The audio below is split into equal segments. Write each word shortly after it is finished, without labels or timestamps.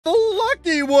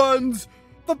greedy ones!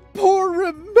 The poor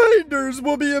remainders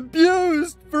will be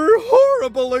abused for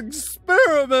horrible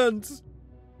experiments!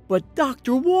 But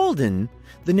Dr. Walden,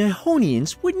 the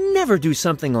Nehonians would never do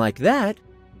something like that.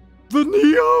 The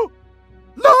Neo?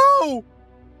 No!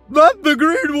 Not the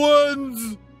green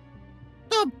ones!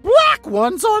 The black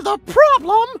ones are the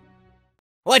problem!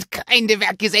 What kind of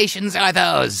accusations are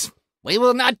those? We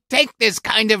will not take this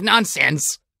kind of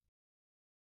nonsense.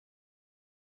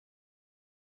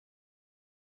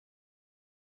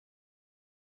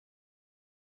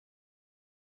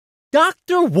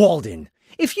 Dr. Walden,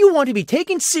 if you want to be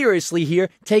taken seriously here,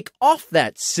 take off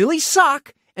that silly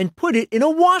sock and put it in a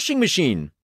washing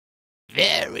machine.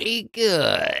 Very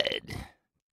good.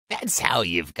 That's how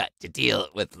you've got to deal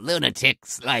with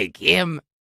lunatics like him.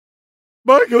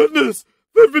 My goodness,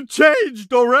 they've been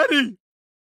changed already!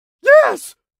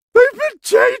 Yes, they've been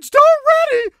changed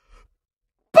already!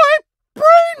 By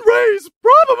brain rays,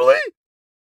 probably!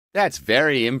 That's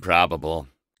very improbable.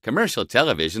 Commercial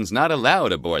television's not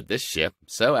allowed aboard this ship,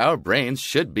 so our brains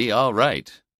should be all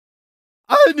right.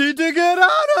 I need to get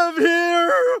out of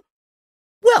here!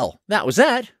 Well, that was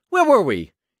that. Where were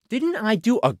we? Didn't I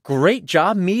do a great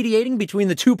job mediating between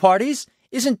the two parties?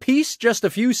 Isn't peace just a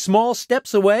few small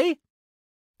steps away?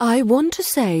 I want to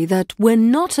say that we're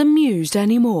not amused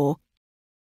anymore.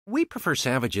 We prefer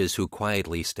savages who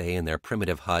quietly stay in their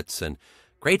primitive huts and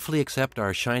gratefully accept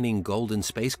our shining golden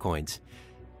space coins.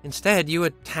 Instead, you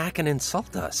attack and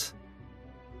insult us.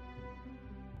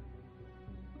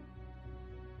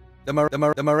 The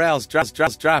morale's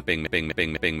dropping,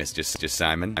 Mr.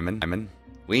 Simon.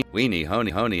 We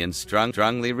Nehonians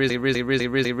strongly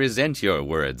resent your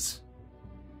words.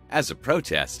 As a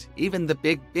protest, even the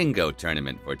big bingo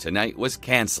tournament for tonight was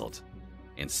cancelled.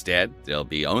 Instead, there'll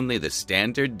be only the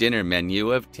standard dinner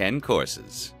menu of 10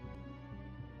 courses.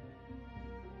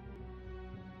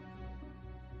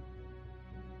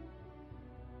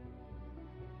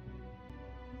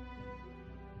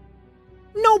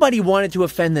 Nobody wanted to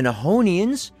offend the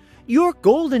Nehonians. Your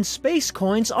golden space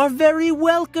coins are very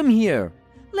welcome here.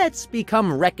 Let's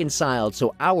become reconciled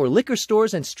so our liquor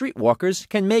stores and streetwalkers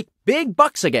can make big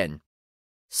bucks again.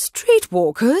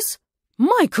 Streetwalkers?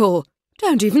 Michael,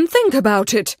 don't even think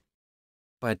about it.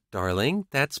 But, darling,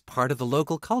 that's part of the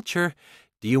local culture.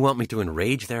 Do you want me to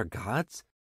enrage their gods?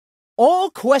 All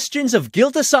questions of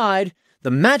guilt aside,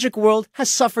 the magic world has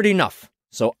suffered enough.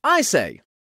 So I say,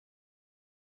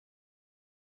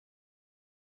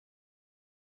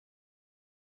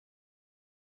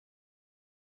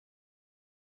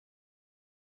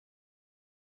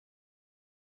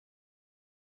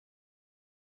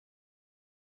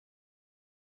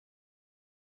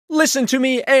 listen to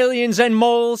me, aliens and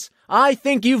moles. I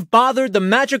think you've bothered the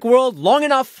magic world long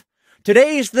enough.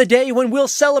 Today's the day when we'll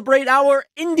celebrate our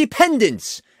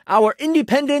independence. Our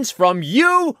independence from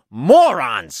you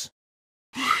morons.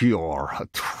 You're a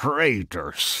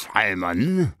traitor,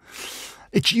 Simon.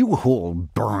 It's you who'll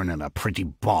burn in a pretty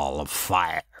ball of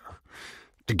fire,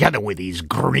 together with these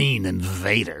green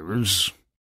invaders.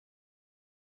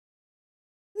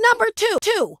 Number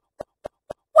two.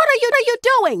 What are you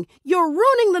doing? You're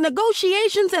ruining the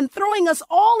negotiations and throwing us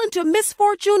all into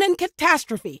misfortune and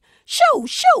catastrophe.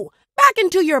 Shoo! Back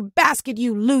into your basket,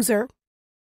 you loser.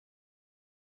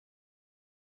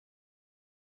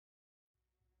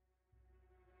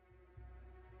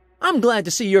 I'm glad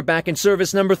to see you're back in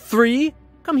service number 3.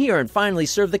 Come here and finally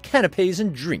serve the canapes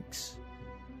and drinks.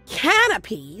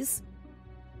 Canapes?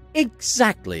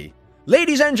 Exactly.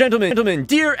 Ladies and gentlemen,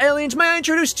 dear aliens, may I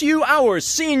introduce to you our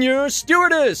senior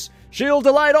stewardess. She'll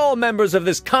delight all members of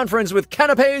this conference with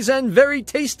canapes and very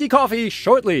tasty coffee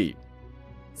shortly.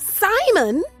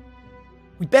 Simon?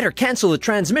 We better cancel the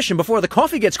transmission before the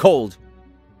coffee gets cold.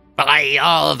 By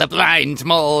all the blind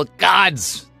mole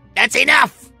gods, that's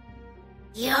enough!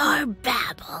 Your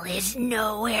babble is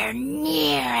nowhere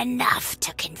near enough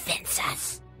to convince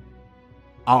us.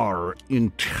 Our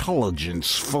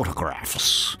intelligence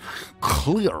photographs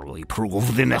clearly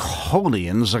prove the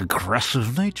Nehonians'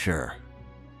 aggressive nature.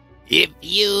 If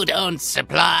you don't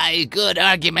supply good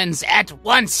arguments at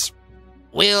once,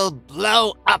 we'll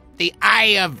blow up the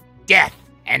Eye of Death,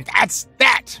 and that's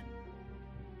that!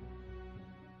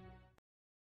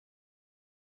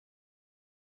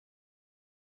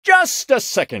 Just a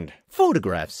second.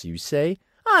 Photographs, you say?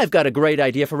 I've got a great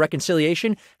idea for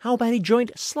reconciliation. How about a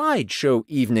joint slideshow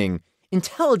evening?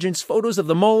 Intelligence photos of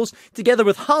the moles, together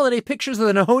with holiday pictures of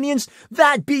the Nehonians?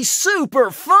 That'd be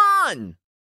super fun!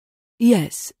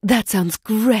 Yes, that sounds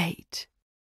great.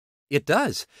 It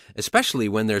does, especially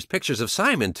when there's pictures of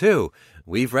Simon, too.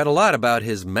 We've read a lot about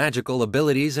his magical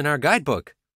abilities in our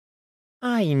guidebook.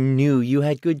 I knew you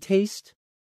had good taste.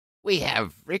 We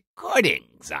have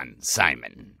recordings on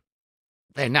Simon.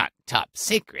 They're not top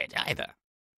secret either.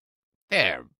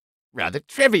 They're rather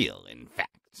trivial, in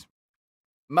fact.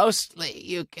 Mostly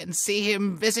you can see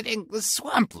him visiting the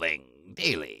Swampling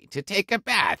daily to take a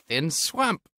bath in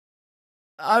swamp.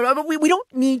 We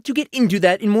don't need to get into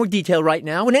that in more detail right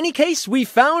now. In any case, we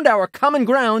found our common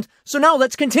ground, so now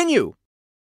let's continue.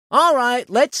 All right,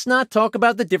 let's not talk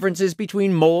about the differences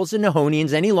between moles and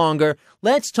Nihonians any longer.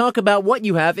 Let's talk about what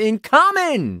you have in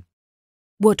common.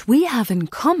 What we have in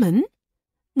common?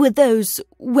 With those,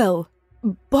 well,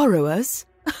 borrowers?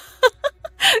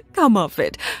 Come off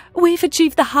it. We've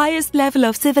achieved the highest level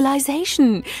of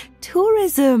civilization.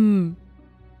 Tourism.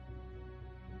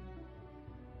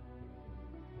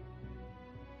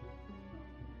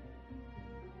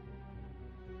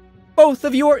 Both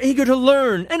of you are eager to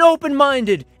learn and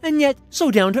open-minded, and yet so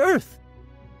down to earth.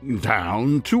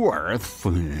 Down to earth?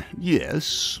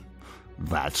 Yes,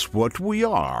 that's what we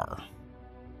are.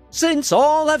 Since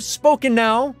all have spoken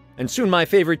now, and soon my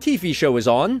favorite TV show is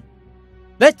on,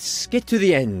 let's get to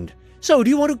the end. So, do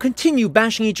you want to continue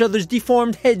bashing each other's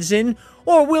deformed heads in,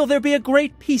 or will there be a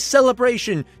great peace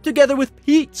celebration, together with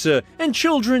pizza and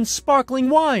children's sparkling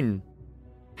wine?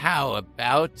 How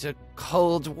about a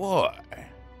Cold War?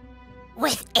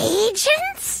 With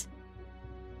agents?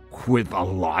 With a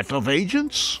lot of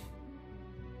agents?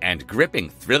 And gripping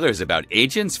thrillers about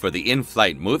agents for the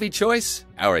in-flight movie choice?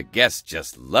 Our guests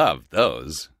just love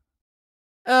those.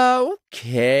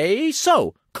 Okay,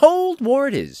 so, Cold War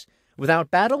it is. Without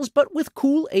battles, but with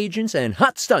cool agents and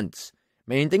hot stunts.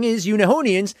 Main thing is, you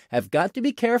Nihonians have got to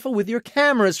be careful with your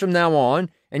cameras from now on,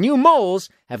 and you moles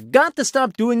have got to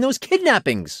stop doing those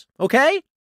kidnappings, okay?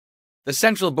 The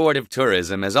Central Board of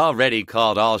Tourism has already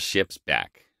called all ships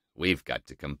back. We've got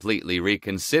to completely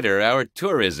reconsider our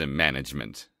tourism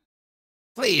management.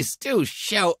 Please do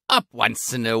show up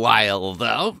once in a while,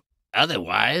 though.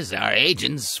 Otherwise, our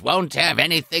agents won't have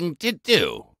anything to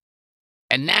do.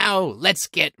 And now, let's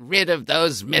get rid of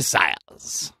those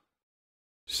missiles.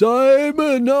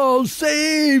 Simon, I'll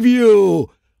save you!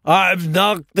 I've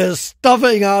knocked the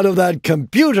stuffing out of that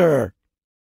computer!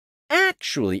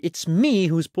 Actually, it's me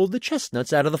who's pulled the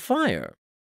chestnuts out of the fire.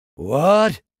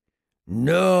 What?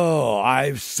 No,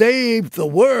 I've saved the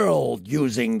world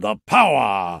using the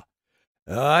power.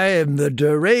 I am the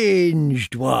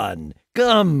deranged one.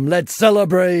 Come, let's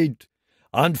celebrate.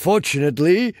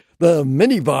 Unfortunately, the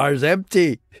minibar's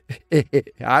empty.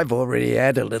 I've already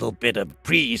had a little bit of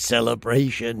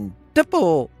pre-celebration.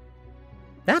 Tipple.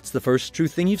 That's the first true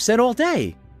thing you've said all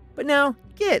day. But now,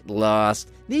 get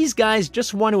lost. These guys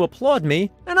just want to applaud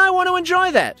me, and I want to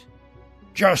enjoy that.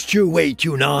 Just you wait,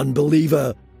 you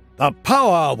non-believer. The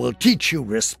power will teach you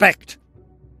respect.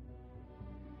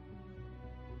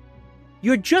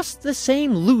 You're just the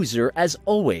same loser as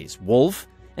always, Wolf.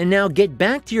 And now get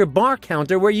back to your bar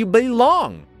counter where you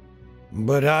belong.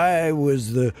 But I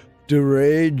was the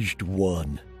deranged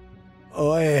one.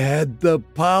 I had the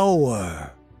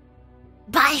power.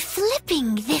 By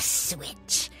flipping this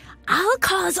switch, I'll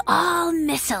cause all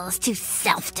missiles to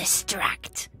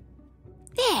self-destruct.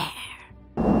 There.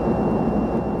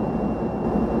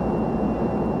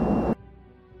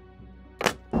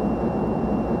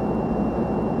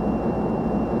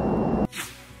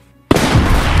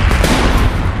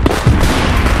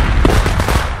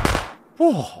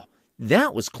 Whoa,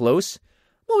 that was close.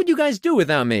 What would you guys do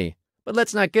without me? But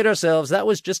let's not kid ourselves, that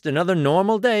was just another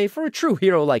normal day for a true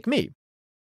hero like me.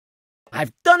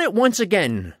 I've done it once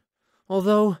again.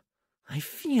 Although, I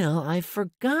feel I've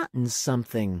forgotten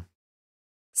something.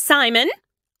 Simon,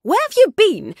 where have you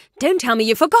been? Don't tell me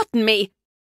you've forgotten me.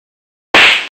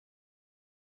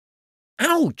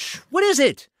 Ouch! What is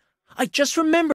it? I just remembered.